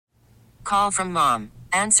Call from mom.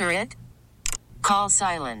 Answer it. Call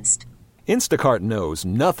silenced. Instacart knows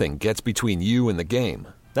nothing gets between you and the game.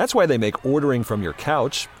 That's why they make ordering from your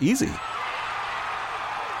couch easy.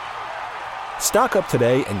 Stock up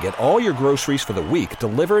today and get all your groceries for the week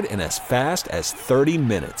delivered in as fast as 30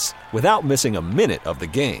 minutes without missing a minute of the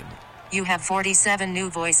game. You have 47 new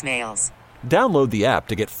voicemails. Download the app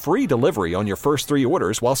to get free delivery on your first 3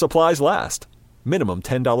 orders while supplies last. Minimum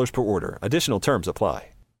 $10 per order. Additional terms apply.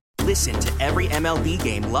 Listen to every MLB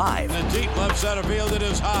game live. In the deep left center field, it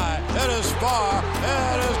is high, it is far,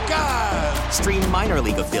 it is gone. Stream minor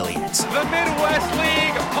league affiliates. The Midwest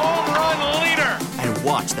League home run leader. And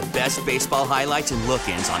watch the best baseball highlights and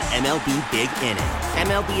look-ins on MLB Big Inning.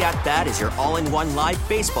 MLB At Bat is your all-in-one live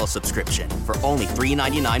baseball subscription for only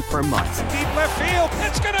 $3.99 per month. Deep left field,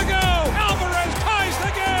 it's gonna go. Alvarez ties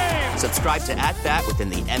the game. Subscribe to At Bat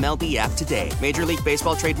within the MLB app today. Major League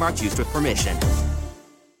Baseball trademarks used with permission.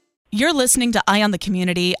 You're listening to Eye on the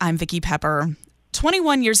Community. I'm Vicki Pepper.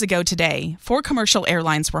 21 years ago today, 4 commercial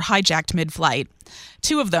airlines were hijacked mid-flight.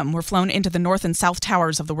 2 of them were flown into the north and south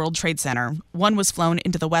towers of the World Trade Center. 1 was flown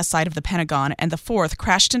into the west side of the Pentagon, and the 4th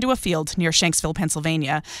crashed into a field near Shanksville,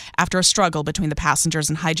 Pennsylvania, after a struggle between the passengers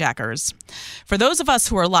and hijackers. For those of us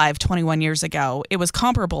who were alive 21 years ago, it was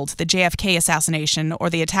comparable to the JFK assassination or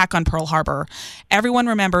the attack on Pearl Harbor. Everyone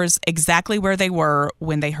remembers exactly where they were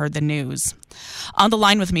when they heard the news. On the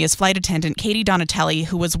line with me is flight attendant Katie Donatelli,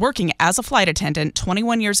 who was working as a flight attendant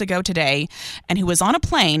 21 years ago today, and who was on a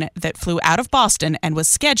plane that flew out of Boston and was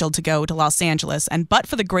scheduled to go to Los Angeles, and but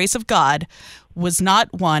for the grace of God, was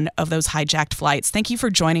not one of those hijacked flights. Thank you for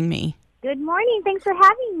joining me. Good morning. Thanks for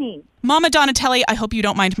having me. Mama Donatelli, I hope you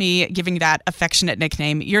don't mind me giving that affectionate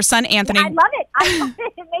nickname. Your son Anthony. I love it. I love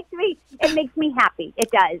it. It makes me happy.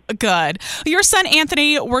 It does. Good. Your son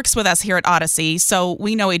Anthony works with us here at Odyssey, so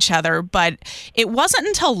we know each other, but it wasn't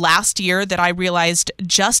until last year that I realized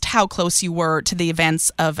just how close you were to the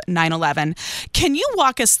events of 9/11. Can you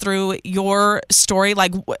walk us through your story,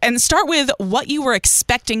 and start with what you were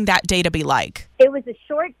expecting that day to be like? It was a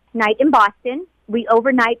short night in Boston. We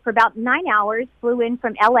overnight for about 9 hours, flew in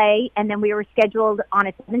from L.A., and then we were scheduled on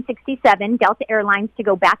a 767 Delta Airlines to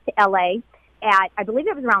go back to L.A. at, I believe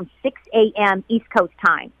it was around 6 a.m. East Coast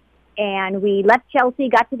time. And we left Chelsea,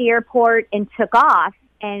 got to the airport, and took off.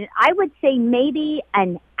 And I would say maybe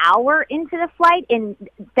an hour into the flight, and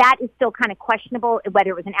that is still kind of questionable, whether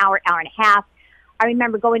it was an hour, hour and a half. I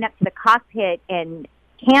remember going up to the cockpit, and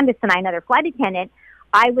Candace and I, another flight attendant,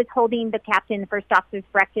 I was holding the captain, the first officer's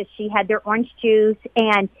breakfast. She had their orange juice,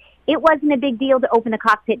 and it wasn't a big deal to open the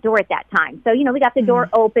cockpit door at that time. So, we got the door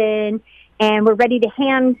open, and we're ready to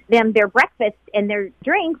hand them their breakfast and their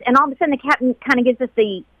drinks, and all of a sudden the captain kind of gives us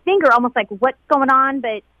the finger, almost like, what's going on?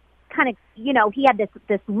 But kind of, he had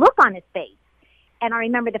this look on his face. And I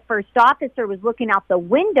remember the first officer was looking out the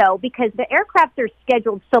window because the aircrafts are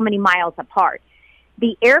scheduled so many miles apart.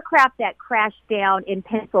 The aircraft that crashed down in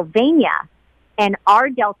Pennsylvania and our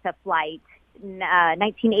Delta flight,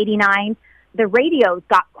 1989, the radios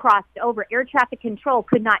got crossed over. Air traffic control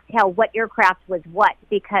could not tell what aircraft was what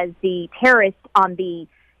because the terrorists on the,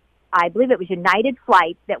 I believe it was United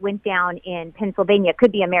flight that went down in Pennsylvania,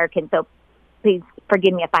 could be American, so please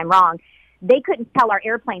forgive me if I'm wrong, they couldn't tell our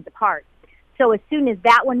airplanes apart. So as soon as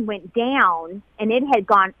that one went down and it had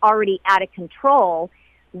gone already out of control,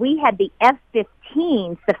 we had the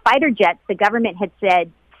F-15s, the fighter jets, the government had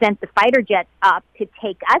said, sent the fighter jets up to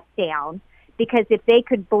take us down because if they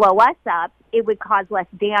could blow us up, it would cause less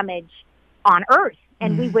damage on Earth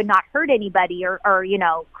and we would not hurt anybody or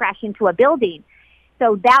crash into a building.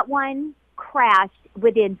 So that one crashed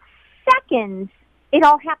within seconds. It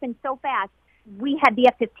all happened so fast. We had the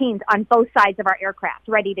F-15s on both sides of our aircraft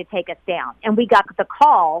ready to take us down. And we got the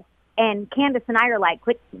call, and Candace and I are like,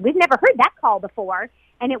 we've never heard that call before.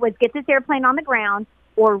 And it was, get this airplane on the ground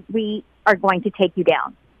or we are going to take you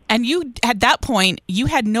down. And you, at that point, you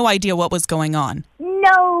had no idea what was going on.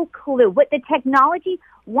 No clue. With the technology,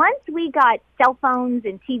 once we got cell phones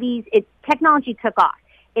and TVs, technology took off.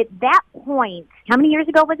 At that point, how many years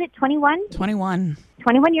ago was it? 21? 21.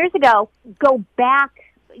 21 years ago, go back,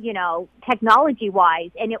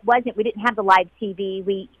 technology-wise, and we didn't have the live TV.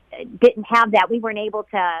 We didn't have that. We weren't able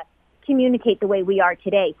to communicate the way we are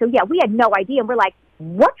today. So, yeah, we had no idea. And we're like,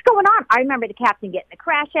 what's going on? I remember the captain getting the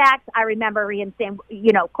crash axe. I remember him saying,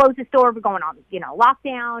 close the store. We're going on,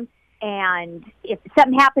 lockdown. And if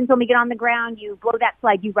something happens when we get on the ground, you blow that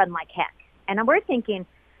slide, you run like heck. And we're thinking,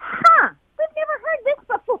 we've never heard this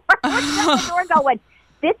before. We're the door going,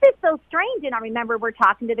 this is so strange. And I remember we're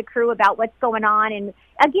talking to the crew about what's going on. And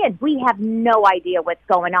again, we have no idea what's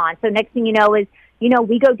going on. So next thing you know is,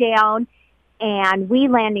 we go down and we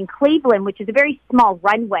land in Cleveland, which is a very small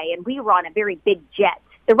runway, and we were on a very big jet.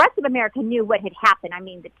 The rest of America knew what had happened. I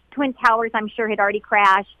mean, the Twin Towers, I'm sure, had already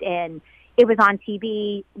crashed, and it was on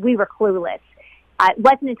TV. We were clueless. It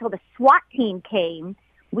wasn't until the SWAT team came.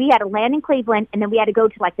 We had to land in Cleveland, and then we had to go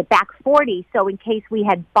to, like, the back 40, so in case we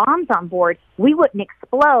had bombs on board, we wouldn't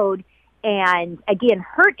explode and, again,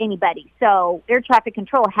 hurt anybody. So air traffic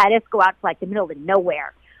control had us go out to, like, the middle of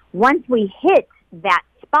nowhere. Once we hit that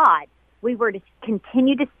spot, we were to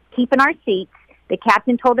continue to keep in our seats. The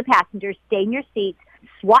captain told the passengers, stay in your seats.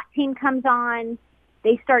 SWAT team comes on.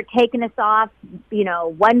 They start taking us off,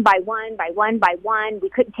 one by one, by one, by one. We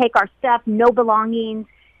couldn't take our stuff, no belongings.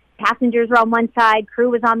 Passengers were on one side,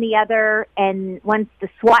 crew was on the other. And once the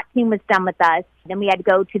SWAT team was done with us, then we had to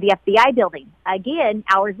go to the FBI building. Again,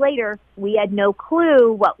 hours later, we had no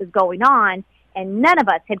clue what was going on, and none of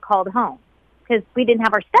us had called home because we didn't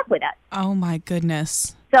have our stuff with us. Oh, my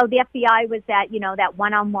goodness. So the FBI was that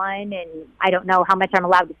one-on-one, and I don't know how much I'm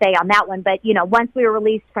allowed to say on that one, but, once we were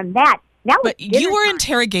released from that, now But you were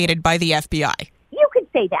interrogated by the FBI. You could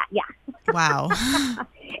say that, yeah. Wow.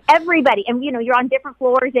 Everybody. And, you're on different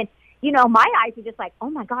floors, and, my eyes are just like, oh,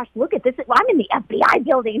 my gosh, look at this. I'm in the FBI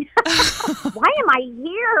building. Why am I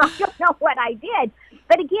here? I don't know what I did.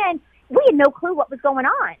 But, again, we had no clue what was going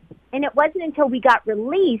on. And it wasn't until we got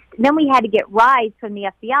released, then we had to get rides from the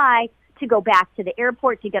FBI to go back to the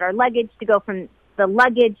airport to get our luggage, to go from the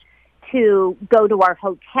luggage to go to our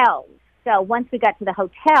hotels. So once we got to the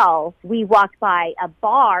hotel, we walked by a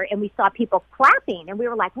bar and we saw people clapping, and we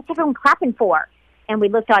were like, what's everyone clapping for? And we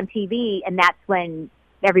looked on TV, and that's when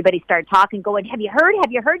everybody started talking, going, have you heard?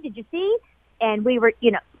 Have you heard? Did you see? And we were,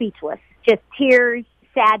 speechless, just tears,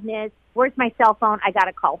 sadness. Where's my cell phone? I got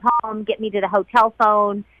to call home, get me to the hotel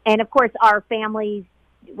phone. And of course, our families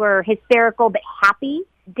were hysterical but happy.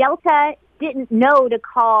 Delta didn't know to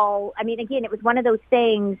call. I mean, again, it was one of those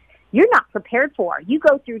things you're not prepared for. You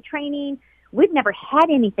go through training. We've never had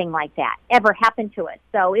anything like that ever happen to us.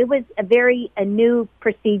 So it was a new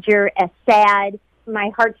procedure, sad.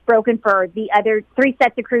 My heart's broken for the other 3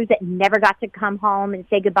 sets of crews that never got to come home and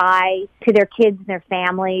say goodbye to their kids and their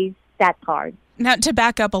families. That's hard. Now, to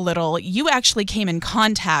back up a little, you actually came in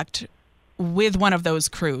contact with one of those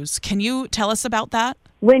crews. Can you tell us about that?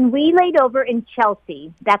 When we laid over in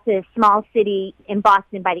Chelsea, that's a small city in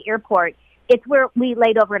Boston by the airport, it's where we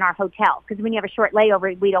laid over in our hotel. Because when you have a short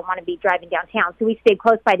layover, we don't want to be driving downtown. So we stayed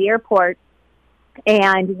close by the airport,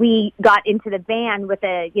 and we got into the van with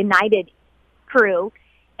a United crew.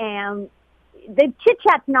 And the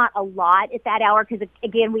chit-chat's not a lot at that hour because,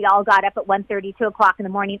 again, we all got up at 1:30, 2 o'clock in the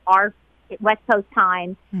morning, our West Coast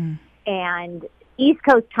time. And East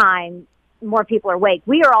Coast time, more people are awake.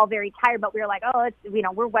 We are all very tired, but we were like,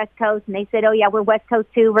 we're West Coast. And they said, oh, yeah, we're West Coast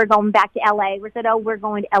too. We're going back to L.A. We said, oh, we're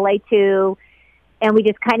going to L.A. too. And we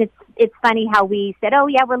just it's funny how we said, oh,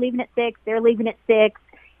 yeah, we're leaving at 6. They're leaving at 6.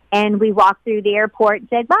 And we walked through the airport and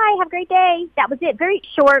said, bye, have a great day. That was it. Very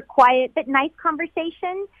short, quiet, but nice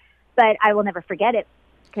conversation. But I will never forget it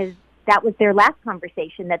because that was their last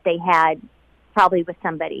conversation that they had probably with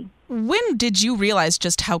somebody. When did you realize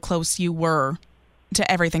just how close you were to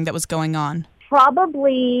everything that was going on?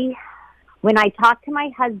 Probably when I talked to my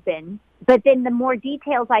husband, but then the more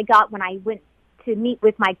details I got when I went to meet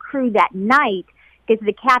with my crew that night, because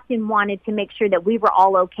the captain wanted to make sure that we were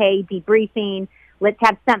all okay, debriefing, let's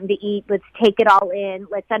have something to eat, let's take it all in,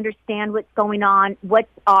 let's understand what's going on, what's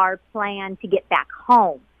our plan to get back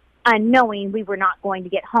home, unknowing we were not going to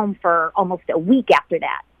get home for almost a week after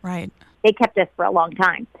that. Right. They kept us for a long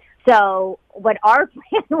time. So what our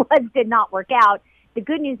plan was did not work out. The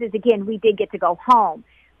good news is, again, we did get to go home,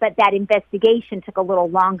 but that investigation took a little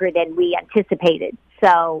longer than we anticipated.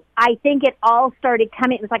 So I think it all started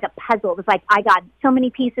coming. It was like a puzzle. It was like I got so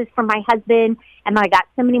many pieces from my husband, and then I got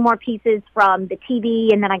so many more pieces from the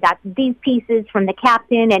TV, and then I got these pieces from the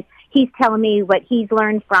captain, and he's telling me what he's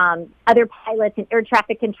learned from other pilots and air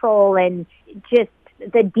traffic control, and just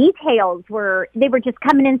the details were just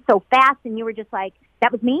coming in so fast, and you were just like,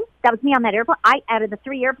 that was me. That was me on that airplane. Out of the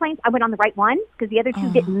 3 airplanes, I went on the right one because the other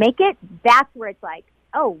 2 didn't make it. That's where it's like,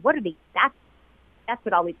 oh, what are these? That's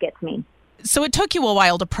what always gets me. So it took you a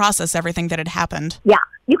while to process everything that had happened. Yeah.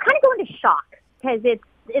 You kind of go into shock because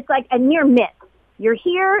it's like a near miss. You're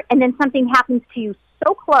here, and then something happens to you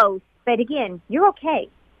so close, but again, you're okay.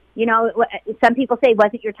 Some people say it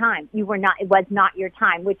wasn't your time. It was not your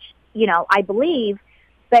time, which, I believe,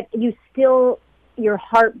 but your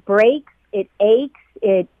heart breaks, it aches,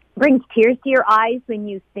 it brings tears to your eyes when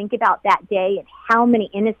you think about that day and how many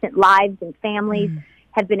innocent lives and families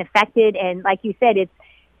have been affected. And like you said,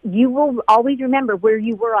 you will always remember where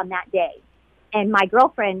you were on that day. And my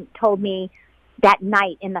girlfriend told me that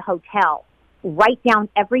night in the hotel. Write down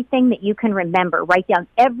everything that you can remember. Write down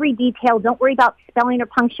every detail. Don't worry about spelling or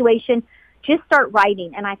punctuation. Just start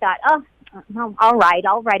writing. And I thought, all right,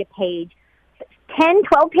 I'll write a page. 10,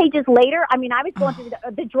 12 pages later, I was going through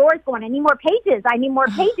the drawers going, I need more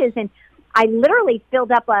pages. And I literally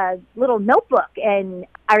filled up a little notebook. And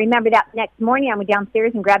I remember that next morning I went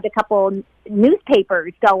downstairs and grabbed a couple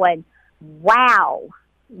newspapers going, wow.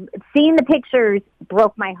 Seeing the pictures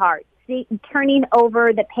broke my heart. Turning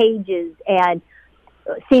over the pages and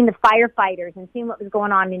seeing the firefighters and seeing what was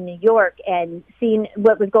going on in New York and seeing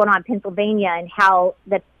what was going on in Pennsylvania and how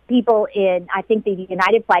the people in, I think the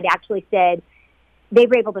United flight actually said they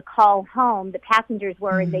were able to call home, the passengers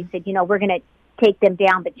were, and they said, we're going to take them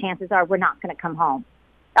down, but chances are we're not going to come home.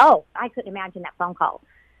 Oh, I couldn't imagine that phone call.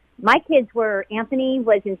 My kids were, Anthony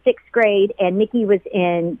was in 6th grade and Nikki was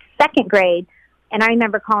in 2nd grade. And I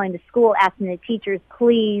remember calling the school, asking the teachers,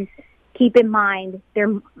 please keep in mind their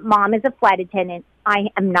mom is a flight attendant. I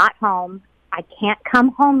am not home. I can't come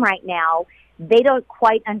home right now. They don't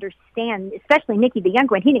quite understand, especially Nikki, the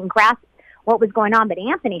younger one. He didn't grasp what was going on, but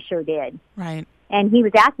Anthony sure did. Right. And he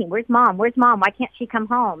was asking, where's mom? Where's mom? Why can't she come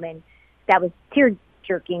home? And that was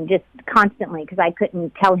tear-jerking just constantly because I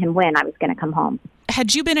couldn't tell him when I was going to come home.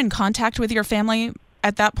 Had you been in contact with your family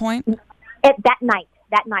at that point? That night.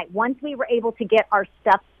 Once we were able to get our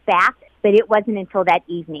stuff back, but it wasn't until that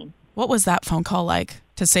evening. What was that phone call like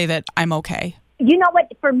to say that I'm okay? You know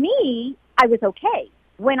what? For me, I was okay.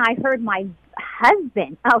 When I heard my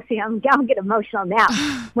husband, I'll get emotional now.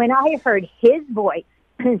 When I heard his voice,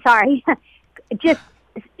 sorry, just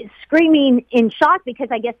screaming in shock because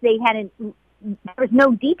I guess there was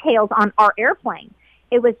no details on our airplane.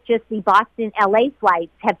 It was just the Boston-LA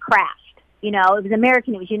flights have crashed. It was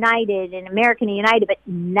American, it was United, and American and United, but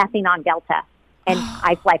nothing on Delta. And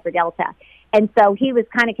I fly for Delta. And so he was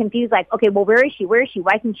kind of confused, like, okay, well, where is she?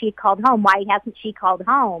 Why hasn't she called home? Why hasn't she called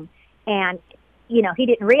home? And, he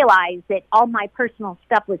didn't realize that all my personal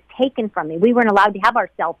stuff was taken from me. We weren't allowed to have our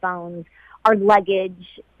cell phones, our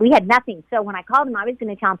luggage. We had nothing. So when I called him, I was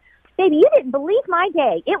going to tell him, baby, you didn't believe my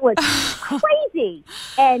day. It was crazy.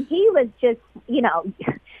 And he was just,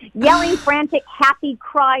 yelling, frantic, happy,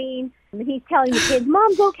 crying. And he's telling the kids,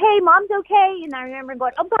 Mom's okay. And I remember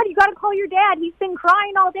going, oh, God, you got to call your dad. He's been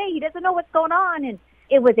crying all day. He doesn't know what's going on. And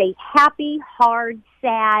it was a happy, hard,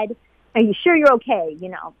 sad, are you sure you're okay?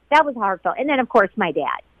 That was heartfelt. And then, of course, my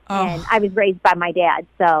dad. Oh. And I was raised by my dad.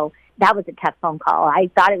 So that was a tough phone call. I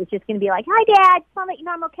thought it was just going to be like, hi, Dad. Just want to let you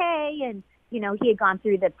know I'm okay. And, he had gone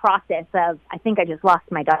through the process of, I think I just lost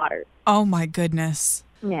my daughter. Oh, my goodness.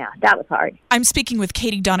 Yeah, that was hard. I'm speaking with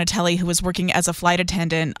Katie Donatelli, who was working as a flight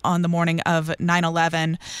attendant on the morning of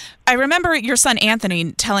 9/11. I remember your son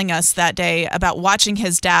Anthony telling us that day about watching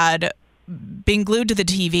his dad being glued to the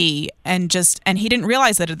TV and he didn't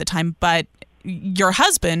realize that at the time, but your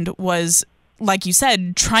husband was, like you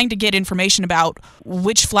said, trying to get information about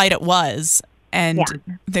which flight it was, and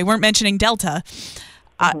they weren't mentioning Delta.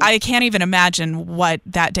 I can't even imagine what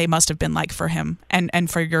that day must have been like for him and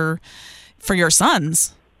for your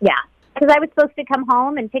sons. Yeah, because I was supposed to come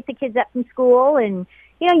home and pick the kids up from school, and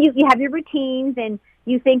you have your routines, and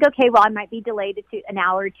you think, okay, well, I might be delayed an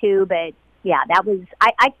hour or two, but yeah, that was,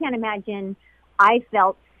 I can't imagine. I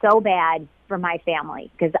felt so bad for my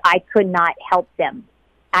family because I could not help them.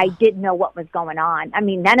 I didn't know what was going on.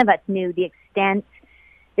 None of us knew the extent,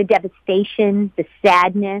 the devastation, the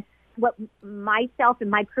sadness, what myself and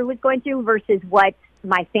my crew was going through versus what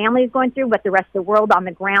my family is going through, what the rest of the world on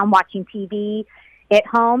the ground watching TV at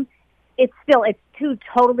home. It's two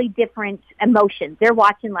totally different emotions. They're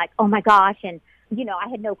watching like, oh my gosh, and I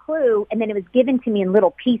had no clue, and then it was given to me in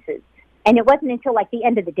little pieces. And it wasn't until like the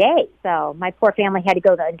end of the day. So my poor family had to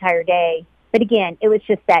go the entire day. But again, it was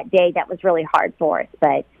just that day that was really hard for us.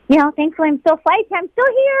 But, thankfully I'm still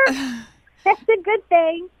here. That's a good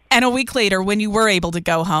thing. And a week later, when you were able to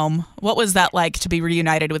go home, what was that like to be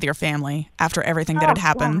reunited with your family after everything that had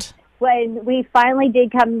happened? When we finally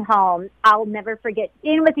did come home, I'll never forget.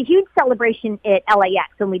 It was a huge celebration at LAX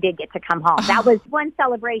when we did get to come home. That was one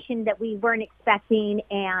celebration that we weren't expecting,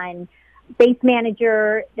 and base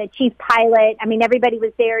manager, the chief pilot, everybody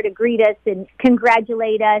was there to greet us and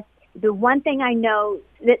congratulate us. The one thing I know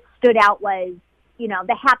that stood out was,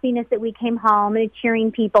 the happiness that we came home and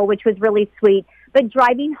cheering people, which was really sweet. But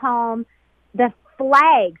driving home, the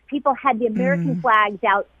flags, people had the American flags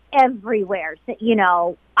out everywhere. So,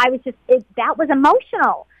 I was that was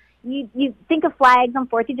emotional. You think of flags on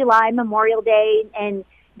 4th of July, Memorial Day, and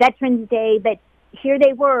Veterans Day, but here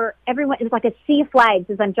they were, everyone, it was like a sea of flags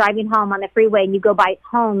as I'm driving home on the freeway, and you go by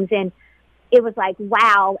homes, and it was like,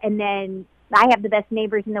 wow. And then I have the best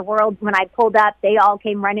neighbors in the world. When I pulled up, they all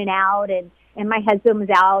came running out, and my husband was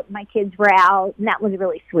out, my kids were out, and that was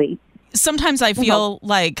really sweet. Sometimes I feel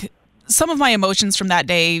like some of my emotions from that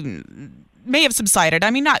day may have subsided. I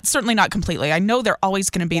mean, certainly not completely. I know they're always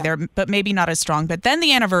going to be there, but maybe not as strong. But then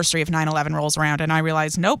the anniversary of 9/11 rolls around, and I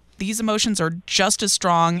realize, nope, these emotions are just as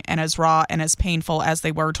strong and as raw and as painful as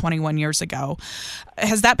they were 21 years ago.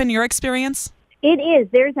 Has that been your experience? It is.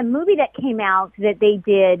 There's a movie that came out that they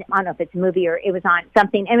did. I don't know if it's a movie or it was on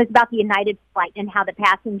something. It was about the United flight and how the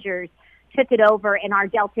passengers took it over, and our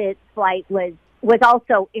Delta flight was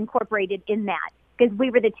also incorporated in that, because we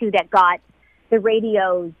were the two that got the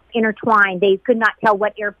radios intertwined. They could not tell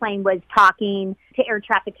what airplane was talking to air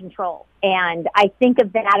traffic control. And I think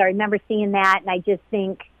of that. I remember seeing that, and I just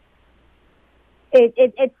think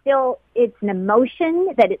it's an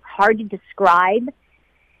emotion that it's hard to describe,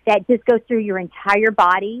 that just goes through your entire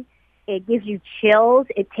body. It gives you chills.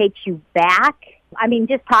 It takes you back. I mean,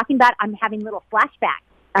 just talking about it, I'm having little flashbacks.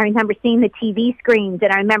 I remember seeing the TV screens,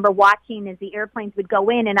 and I remember watching as the airplanes would go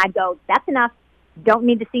in, and I'd go, that's enough. Don't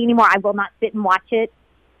need to see anymore. I will not sit and watch it.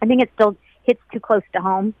 I think it still hits too close to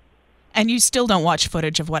home. And you still don't watch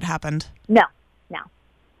footage of what happened? No.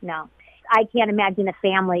 I can't imagine a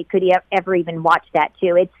family could ever even watch that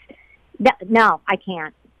too. No, I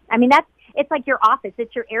can't. I mean, it's like your office.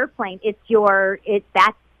 It's your airplane.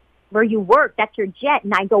 That's where you work. That's your jet.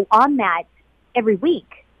 And I go on that every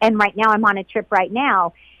week. And right now I'm on a trip right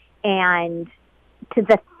now. And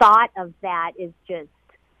the thought of that is just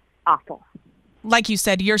awful. Like you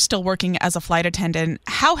said, you're still working as a flight attendant.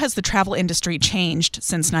 How has the travel industry changed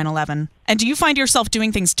since 9/11? And do you find yourself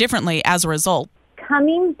doing things differently as a result?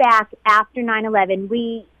 Coming back after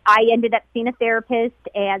 9/11, I ended up seeing a therapist,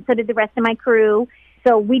 and so did the rest of my crew.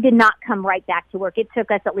 So we did not come right back to work. It took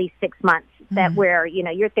us at least 6 months where,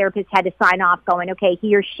 your therapist had to sign off going, okay,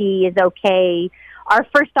 he or she is okay. Our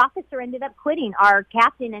first officer ended up quitting. Our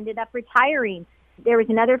captain ended up retiring. There was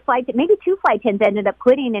another flight, maybe 2 flight attendants ended up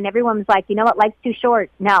quitting, and everyone was like, you know what, life's too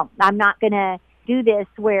short. No, I'm not going to do this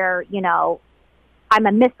where, I'm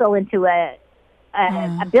a missile into a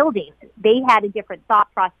building. They had a different thought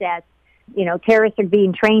process. Terrorists are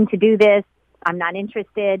being trained to do this. I'm not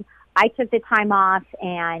interested. I took the time off,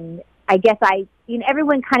 and I guess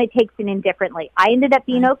everyone kind of takes it in differently. I ended up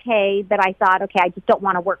being okay, but I thought, okay, I just don't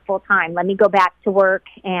want to work full time. Let me go back to work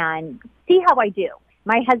and see how I do.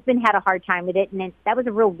 My husband had a hard time with it, and that was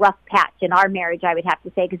a real rough patch in our marriage, I would have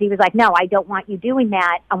to say, because he was like, no, I don't want you doing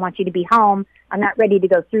that. I want you to be home. I'm not ready to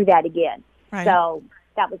go through that again. Right. So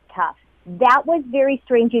that was tough. That was very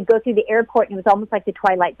strange. You'd go through the airport, and it was almost like the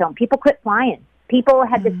Twilight Zone. People quit flying. People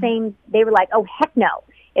had the same, they were like, oh, heck no.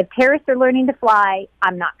 If terrorists are learning to fly,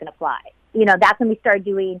 I'm not going to fly. That's when we started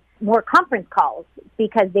doing more conference calls,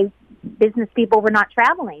 because business people were not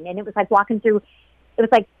traveling. And it was like walking through, it was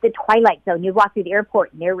like the Twilight Zone. You'd walk through the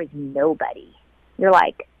airport, and there was nobody. You're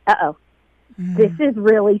like, uh-oh, this is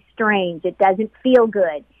really strange. It doesn't feel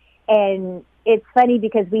good. And it's funny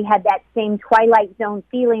because we had that same Twilight Zone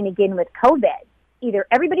feeling again with COVID. Either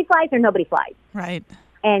everybody flies or nobody flies. Right.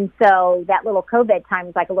 And so that little COVID time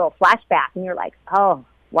was like a little flashback, and you're like, oh,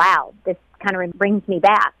 wow, this kind of brings me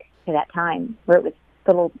back to that time where it was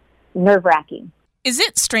a little nerve-wracking. Is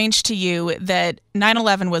it strange to you that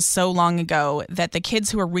 9/11 was so long ago that the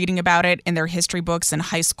kids who are reading about it in their history books in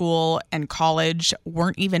high school and college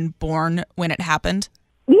weren't even born when it happened?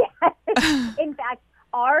 Yes. In fact,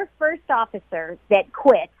 our first officer that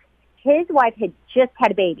quit, his wife had just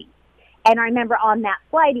had a baby. And I remember on that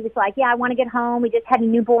flight, he was like, yeah, I want to get home. We just had a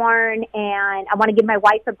newborn, and I want to give my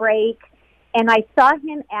wife a break. And I saw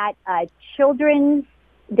him at children's,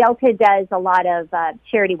 Delta does a lot of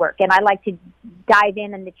charity work, and I like to dive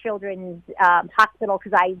in the children's hospital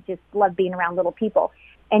because I just love being around little people.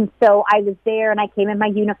 And so I was there, and I came in my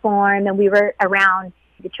uniform, and we were around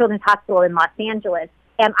the children's hospital in Los Angeles.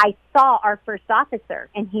 And I saw our first officer,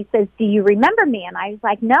 and he says, do you remember me? And I was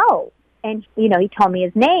like, no. And, he told me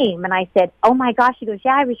his name, and I said, oh, my gosh. He goes,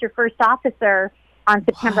 yeah, I was your first officer on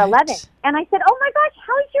September 11th. And I said, oh, my gosh,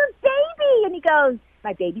 how's your baby? And he goes,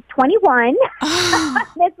 my baby's 21.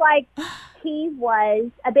 It's like he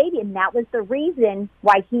was a baby, and that was the reason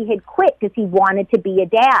why he had quit, because he wanted to be a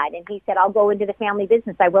dad. And he said, I'll go into the family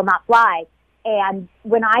business. I will not fly. And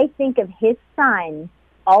when I think of his son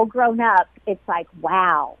all grown up, it's like,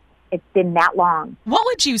 wow, it's been that long. What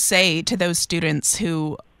would you say to those students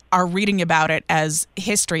who are reading about it as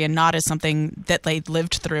history and not as something that they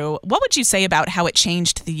lived through? What would you say about how it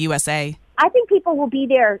changed the USA? I think people will be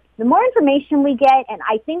there. The more information we get, and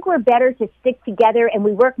I think we're better to stick together and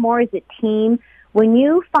we work more as a team. When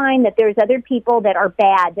you find that there's other people that are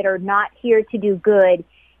bad, that are not here to do good,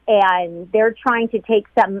 and they're trying to take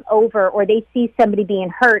something over, or they see somebody being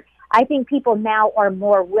hurt, I think people now are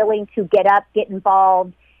more willing to get up, get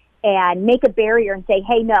involved, and make a barrier and say,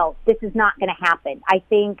 hey, no, this is not going to happen. I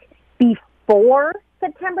think before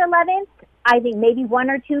September 11th, I think maybe one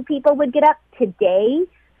or two people would get up. Today,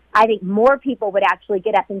 I think more people would actually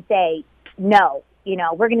get up and say, no,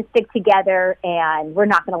 we're going to stick together and we're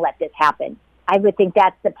not going to let this happen. I would think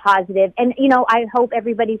that's the positive. And, I hope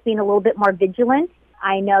everybody's being a little bit more vigilant.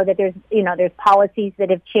 I know that there's policies that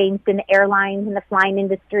have changed in the airlines and the flying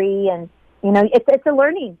industry, and it's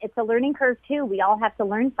a learning curve too. We all have to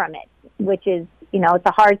learn from it, which is it's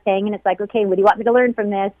a hard thing, and it's like, okay, what do you want me to learn from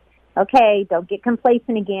this? Okay, don't get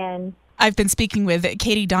complacent again. I've been speaking with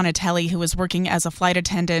Katie Donatelli, who was working as a flight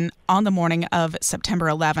attendant on the morning of September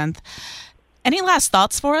 11th. Any last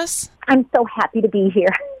thoughts for us? I'm so happy to be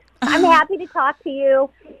here. I'm happy to talk to you.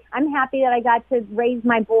 I'm happy that I got to raise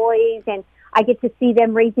my boys, and I get to see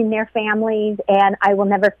them raising their families, and I will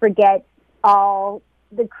never forget all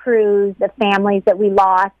the crews, the families that we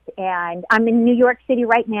lost. And I'm in New York City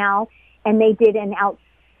right now, and they did an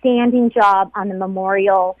outstanding job on the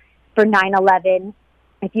memorial for 9/11.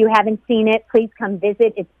 If you haven't seen it, please come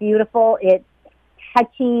visit. It's beautiful. It's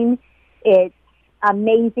touching. It's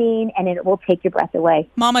amazing, and it will take your breath away.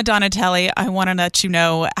 Mama Donatelli, I want to let you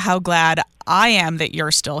know how glad I am that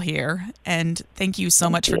you're still here, and thank you so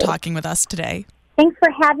much for talking with us today. Thanks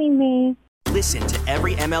for having me. Listen to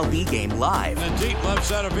every MLB game live. In the deep left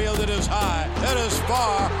center field, it is high, it is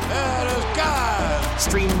far, it is gone.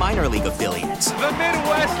 Stream minor league affiliates. The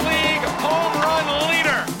Midwest League home run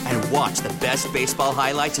leader. And watch the best baseball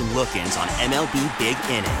highlights and look-ins on MLB Big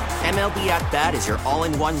Inning. MLB At Bat is your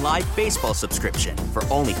all-in-one live baseball subscription for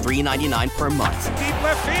only $3.99 per month. Deep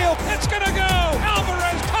left field, it's gonna go.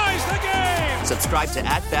 Alvarez ties the game. Subscribe to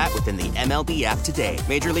At Bat within the MLB app today.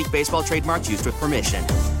 Major League Baseball trademarks used with permission.